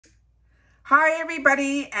Hi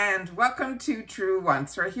everybody, and welcome to True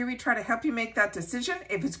Wants, where here we try to help you make that decision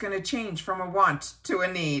if it's going to change from a want to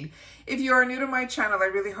a need. If you are new to my channel, I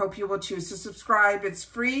really hope you will choose to subscribe. It's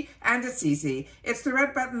free and it's easy. It's the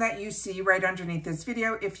red button that you see right underneath this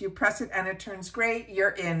video. If you press it and it turns gray, you're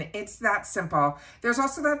in. It's that simple. There's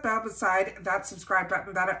also that bell beside that subscribe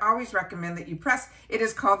button that I always recommend that you press. It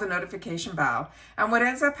is called the notification bell. And what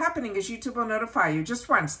ends up happening is YouTube will notify you just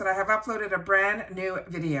once that I have uploaded a brand new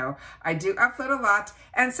video. I do upload a lot,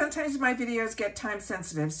 and sometimes my videos get time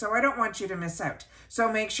sensitive, so I don't want you to miss out.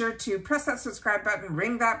 So make sure to press that subscribe button,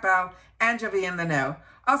 ring that bell, and you'll be in the know.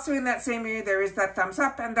 Also in that same area, there is that thumbs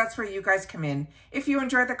up, and that's where you guys come in. If you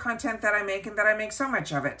enjoy the content that I make, and that I make so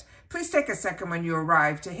much of it, please take a second when you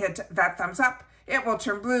arrive to hit that thumbs up. It will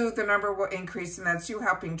turn blue, the number will increase, and that's you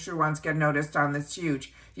helping True Ones get noticed on this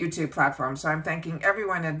huge YouTube platform. So I'm thanking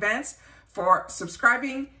everyone in advance for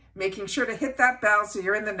subscribing, making sure to hit that bell so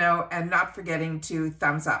you're in the know, and not forgetting to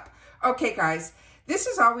thumbs up. Okay, guys, this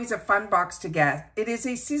is always a fun box to get. It is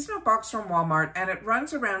a seasonal box from Walmart, and it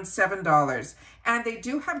runs around $7. And they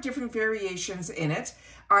do have different variations in it.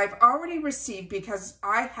 I've already received, because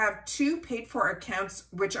I have two paid for accounts,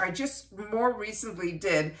 which I just more recently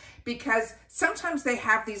did, because sometimes they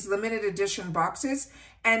have these limited edition boxes,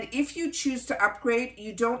 and if you choose to upgrade,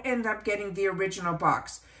 you don't end up getting the original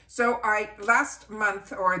box. So last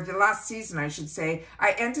month, or the last season, I should say,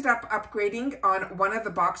 I ended up upgrading on one of the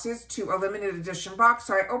boxes to a limited edition box.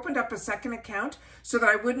 So I opened up a second account so that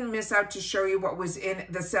I wouldn't miss out to show you what was in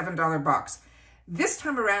the $7 box. This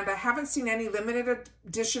time around, I haven't seen any limited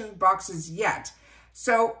edition boxes yet.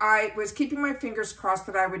 So I was keeping my fingers crossed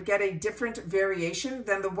that I would get a different variation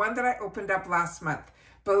than the one that I opened up last month.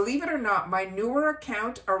 Believe it or not, my newer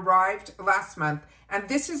account arrived last month, and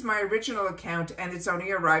this is my original account, and it's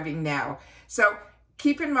only arriving now. So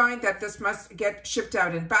keep in mind that this must get shipped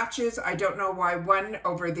out in batches. I don't know why one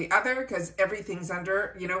over the other, because everything's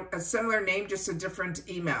under, a similar name, just a different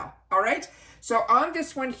email. All right. So on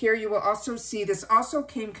this one here, you will also see this also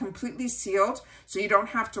came completely sealed, so you don't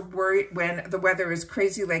have to worry when the weather is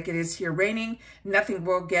crazy like it is here raining. Nothing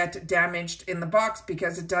will get damaged in the box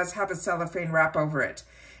because it does have a cellophane wrap over it.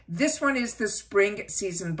 This one is the spring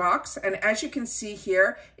season box, and as you can see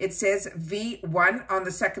here, it says V1 on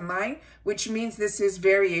the second line, which means this is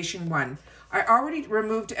variation 1. I already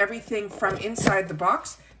removed everything from inside the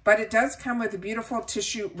box, but it does come with a beautiful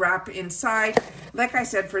tissue wrap inside. Like I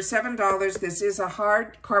said, for $7, this is a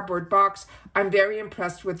hard cardboard box. I'm very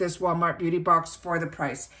impressed with this Walmart beauty box for the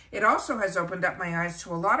price. It also has opened up my eyes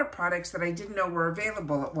to a lot of products that I didn't know were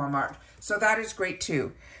available at Walmart. So that is great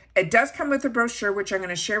too. It does come with a brochure, which I'm going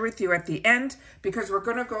to share with you at the end, because we're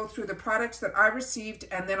going to go through the products that I received,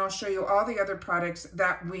 and then I'll show you all the other products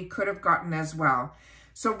that we could have gotten as well.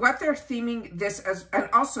 So what they're theming this as, and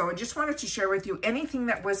also I just wanted to share with you, anything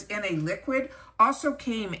that was in a liquid also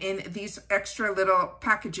came in these extra little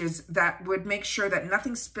packages that would make sure that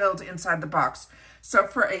nothing spilled inside the box. So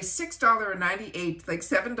for a $6.98, like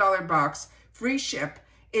 $7 box, free ship,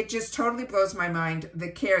 it just totally blows my mind, the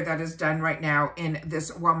care that is done right now in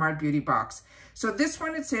this Walmart beauty box. So this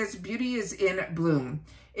one, it says, beauty is in bloom.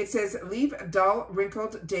 It says, leave dull,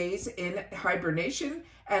 wrinkled days in hibernation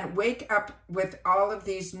and wake up with all of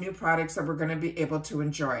these new products that we're going to be able to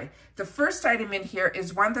enjoy. The first item in here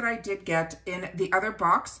is one that I did get in the other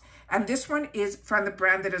box, and this one is from the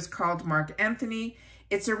brand that is called Mark Anthony.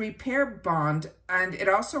 It's a repair bond, and it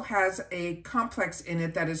also has a complex in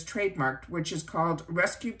it that is trademarked, which is called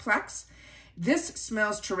Rescue Plex. This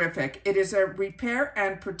smells terrific. It is a repair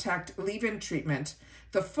and protect leave-in treatment.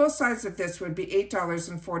 The full size of this would be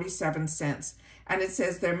 $8.47. And it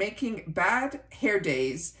says they're making bad hair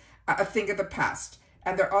days a thing of the past.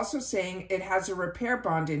 And they're also saying it has a repair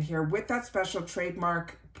bond in here with that special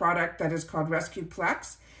trademark product that is called Rescue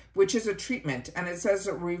Plex, which is a treatment. And it says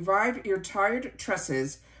revive your tired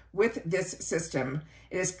tresses with this system.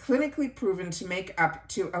 It is clinically proven to make up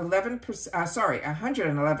to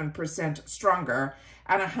 111% stronger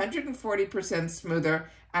and 140% smoother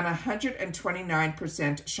and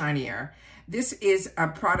 129% shinier. This is a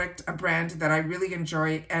product, a brand that I really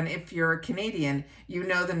enjoy. And if you're a Canadian, you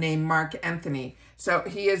know the name Mark Anthony. So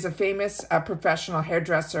he is a famous professional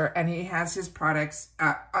hairdresser, and he has his products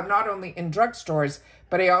not only in drugstores,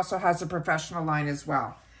 but he also has a professional line as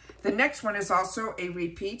well. The next one is also a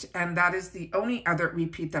repeat, and that is the only other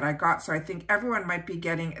repeat that I got. So I think everyone might be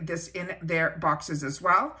getting this in their boxes as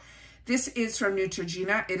well. This is from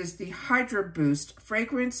Neutrogena. It is the Hydra Boost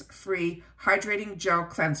Fragrance-Free Hydrating Gel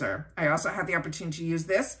Cleanser. I also had the opportunity to use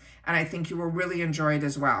this, and I think you will really enjoy it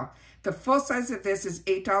as well. The full size of this is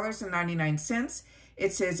 $8.99.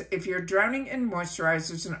 It says, if you're drowning in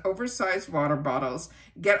moisturizers and oversized water bottles,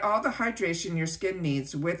 get all the hydration your skin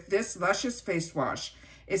needs with this luscious face wash.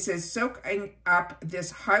 It says, soaking up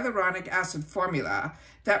this hyaluronic acid formula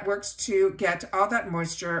that works to get all that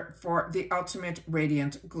moisture for the ultimate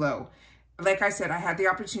radiant glow. Like I said, I had the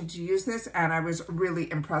opportunity to use this and I was really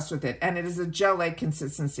impressed with it. And it is a gel-like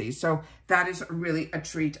consistency. So that is really a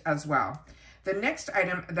treat as well. The next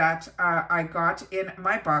item that I got in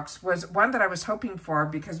my box was one that I was hoping for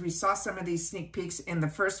because we saw some of these sneak peeks in the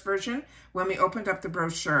first version when we opened up the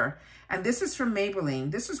brochure. And this is from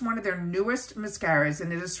Maybelline. This is one of their newest mascaras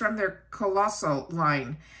and it is from their Colossal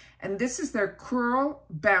line. And this is their Curl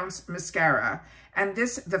Bounce Mascara. And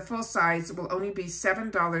this, the full size, will only be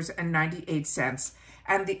 $7.98.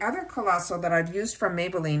 And the other Colossal that I've used from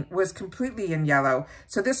Maybelline was completely in yellow.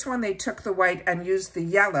 So this one, they took the white and used the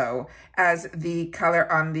yellow as the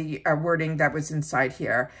color on the wording that was inside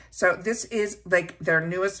here. So this is like their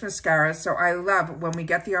newest mascara. So I love when we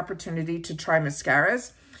get the opportunity to try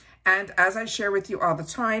mascaras. And as I share with you all the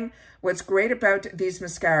time, what's great about these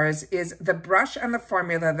mascaras is the brush and the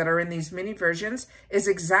formula that are in these mini versions is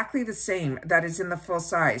exactly the same that is in the full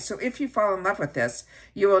size. So if you fall in love with this,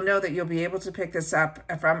 you will know that you'll be able to pick this up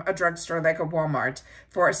from a drugstore like a Walmart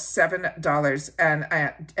for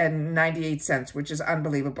 $7.98, which is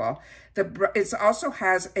unbelievable. It also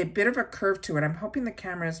has a bit of a curve to it. I'm hoping the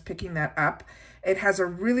camera is picking that up. It has a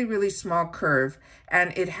really, really small curve,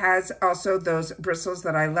 and it has also those bristles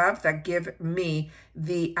that I love that give me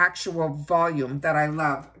the actual volume that I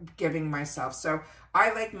love giving myself. So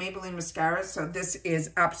I like Maybelline mascaras, so this is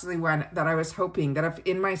absolutely one that I was hoping that if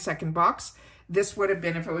in my second box, this would have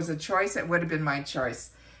been, if it was a choice, it would have been my choice.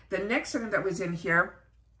 The next one that was in here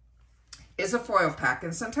is a foil pack,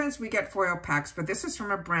 and sometimes we get foil packs, but this is from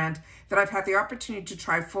a brand that I've had the opportunity to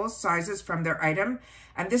try full sizes from their item,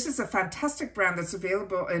 and this is a fantastic brand that's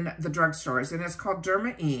available in the drugstores, and it's called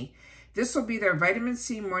Derma E. This will be their vitamin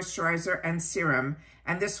C moisturizer and serum,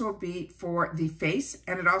 and this will be for the face,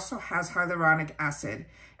 and it also has hyaluronic acid.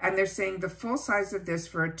 And they're saying the full size of this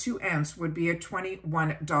for a 2 ounce would be a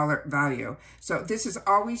 $21 value. So this is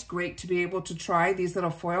always great to be able to try these little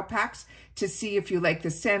foil packs to see if you like the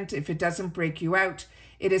scent, if it doesn't break you out.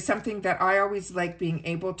 It is something that I always like being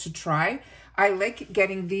able to try. I like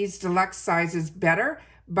getting these deluxe sizes better,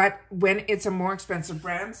 but when it's a more expensive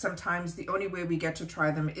brand, sometimes the only way we get to try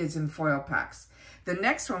them is in foil packs. The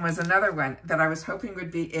next one was another one that I was hoping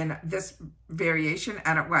would be in this variation,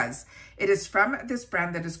 and it was. It is from this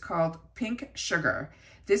brand that is called Pink Sugar.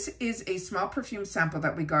 This is a small perfume sample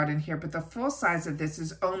that we got in here, but the full size of this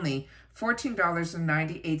is only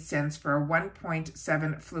 $14.98 for a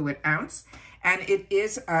 1.7 fluid ounce. And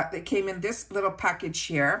it came in this little package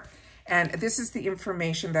here. And this is the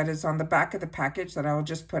information that is on the back of the package that I will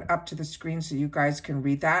just put up to the screen so you guys can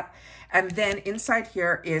read that. And then inside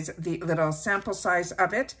here is the little sample size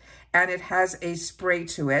of it. And it has a spray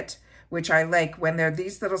to it, which I like. When they're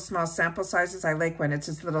these little small sample sizes, I like when it's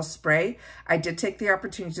this little spray. I did take the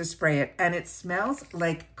opportunity to spray it, and it smells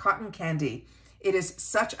like cotton candy. It is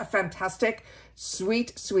such a fantastic,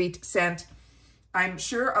 sweet, sweet scent. I'm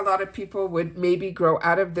sure a lot of people would maybe grow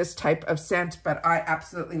out of this type of scent, but I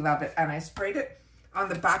absolutely love it. And I sprayed it on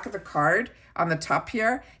the back of the card, on the top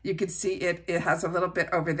here. You can see it has a little bit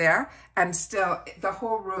over there, and still the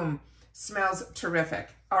whole room smells terrific.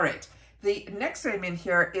 All right, the next item in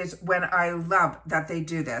here is when I love that they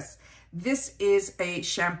do this. This is a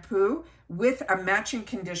shampoo with a matching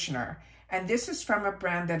conditioner, and this is from a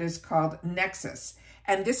brand that is called Nexus.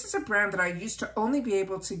 And this is a brand that I used to only be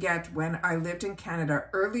able to get when I lived in Canada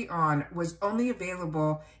early on, was only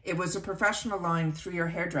available. It was a professional line through your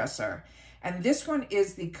hairdresser. And this one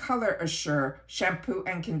is the Color Assure shampoo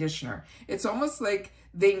and conditioner. It's almost like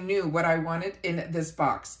they knew what I wanted in this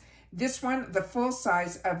box. This one, the full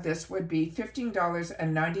size of this would be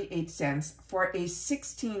 $15.98 for a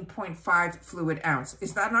 16.5 fluid ounce.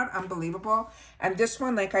 Is that not unbelievable? And this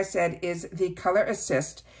one, like I said, is the Color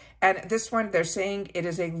Assist. And this one, they're saying it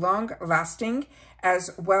is a long-lasting,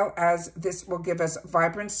 as well as this will give us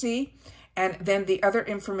vibrancy. And then the other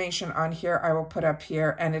information on here, I will put up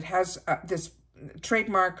here, and it has this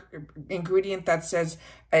trademark ingredient that says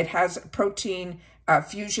it has protein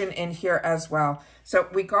fusion in here as well. So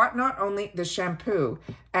we got not only the shampoo,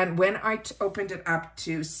 and when I opened it up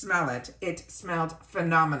to smell it, it smelled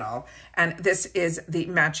phenomenal. And this is the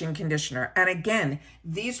matching conditioner. And again,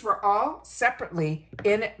 these were all separately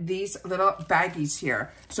in these little baggies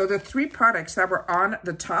here. So the 3 products that were on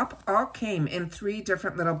the top all came in 3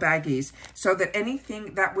 different little baggies, so that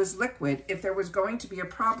anything that was liquid, if there was going to be a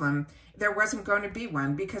problem, there wasn't going to be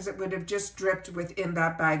one, because it would have just dripped within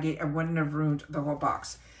that baggie and wouldn't have ruined the whole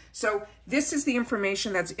box. So this is the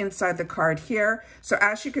information that's inside the card here. So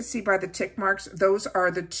as you can see by the tick marks, those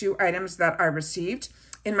are the 2 items that I received.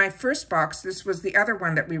 In my first box, this was the other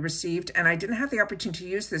one that we received, and I didn't have the opportunity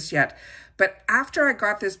to use this yet. But after I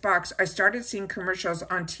got this box, I started seeing commercials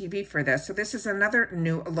on TV for this. So this is another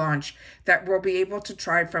new launch that we'll be able to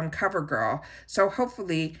try from CoverGirl. So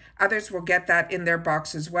hopefully others will get that in their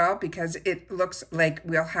box as well, because it looks like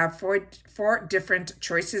we'll have four different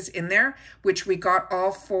choices in there, which we got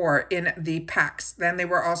all 4 in the packs. Then they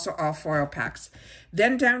were also all foil packs.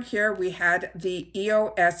 Then down here, we had the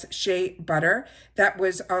EOS Shea Butter. That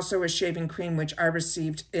was also a shaving cream, which I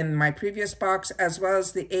received in my previous box, as well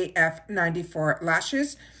as the AF94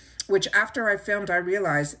 lashes, which after I filmed, I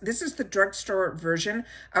realized this is the drugstore version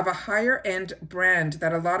of a higher end brand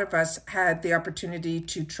that a lot of us had the opportunity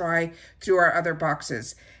to try through our other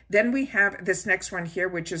boxes. Then we have this next one here,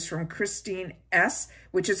 which is from Christine S.,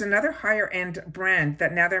 which is another higher end brand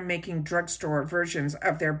that now they're making drugstore versions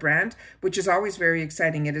of their brand, which is always very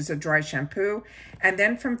exciting. It is a dry shampoo. And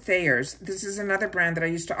then from Thayer's, this is another brand that I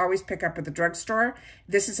used to always pick up at the drugstore.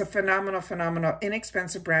 This is a phenomenal,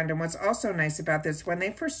 inexpensive brand. And what's also nice about this, when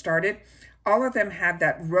they first started, all of them had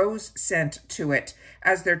that rose scent to it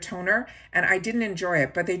as their toner, and I didn't enjoy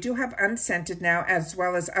it, but they do have unscented now as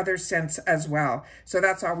well as other scents as well. So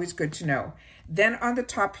that's always good to know. Then on the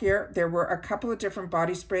top here, there were a couple of different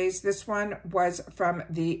body sprays. This one was from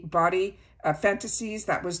the Body Fantasies.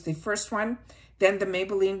 That was the first one. Then the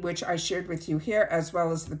Maybelline, which I shared with you here, as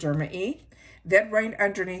well as the Derma E. Then right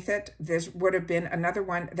underneath it, this would have been another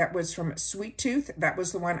one that was from Sweet Tooth. That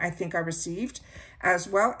was the one I think I received, as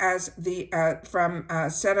well as the from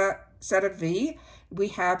CeraVe. We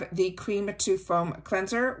have the Cream to Foam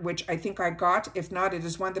Cleanser, which I think I got. If not, it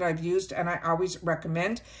is one that I've used and I always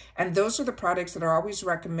recommend. And those are the products that are always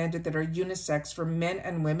recommended that are unisex for men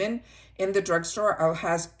and women in the drugstore. It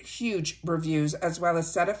has huge reviews, as well as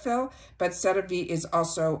Cetaphil, but CeraVe is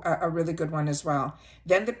also a really good one as well.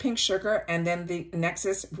 Then the Pink Sugar, and then the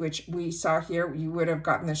Nexus, which we saw here. You would have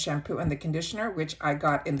gotten the shampoo and the conditioner, which I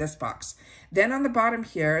got in this box. Then on the bottom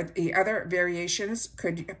here, the other variations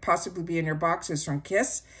could possibly be in your boxes from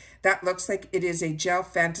Kiss. That looks like it is a Gel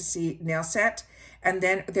Fantasy nail set. And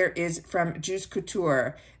then there is from Juice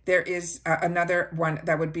Couture. There is another one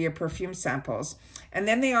that would be a perfume samples. And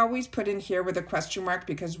then they always put in here with a question mark,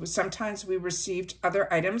 because sometimes we received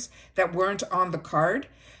other items that weren't on the card.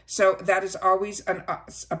 So that is always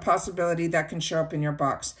a possibility that can show up in your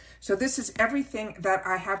box. So this is everything that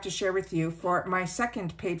I have to share with you for my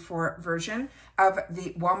second paid for version of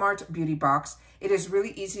the Walmart Beauty Box. It is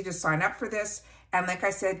really easy to sign up for this. And like I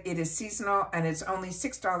said, it is seasonal and it's only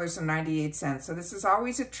 $6.98. So this is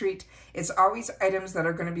always a treat. It's always items that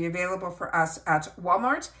are going to be available for us at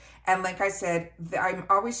Walmart. And like I said, I'm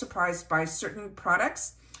always surprised by certain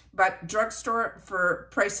products, but drugstore for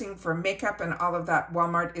pricing for makeup and all of that,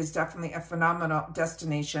 Walmart is definitely a phenomenal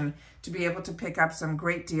destination to be able to pick up some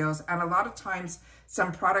great deals. And a lot of times,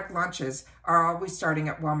 some product launches are always starting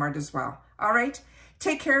at Walmart as well. All right.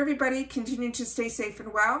 Take care, everybody. Continue to stay safe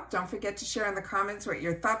and well. Don't forget to share in the comments what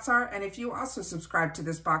your thoughts are. And if you also subscribe to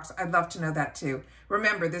this box, I'd love to know that too.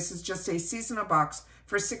 Remember, this is just a seasonal box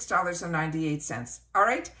for $6.98. All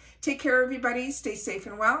right. Take care, everybody. Stay safe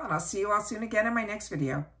and well. And I'll see you all soon again in my next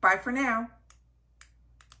video. Bye for now.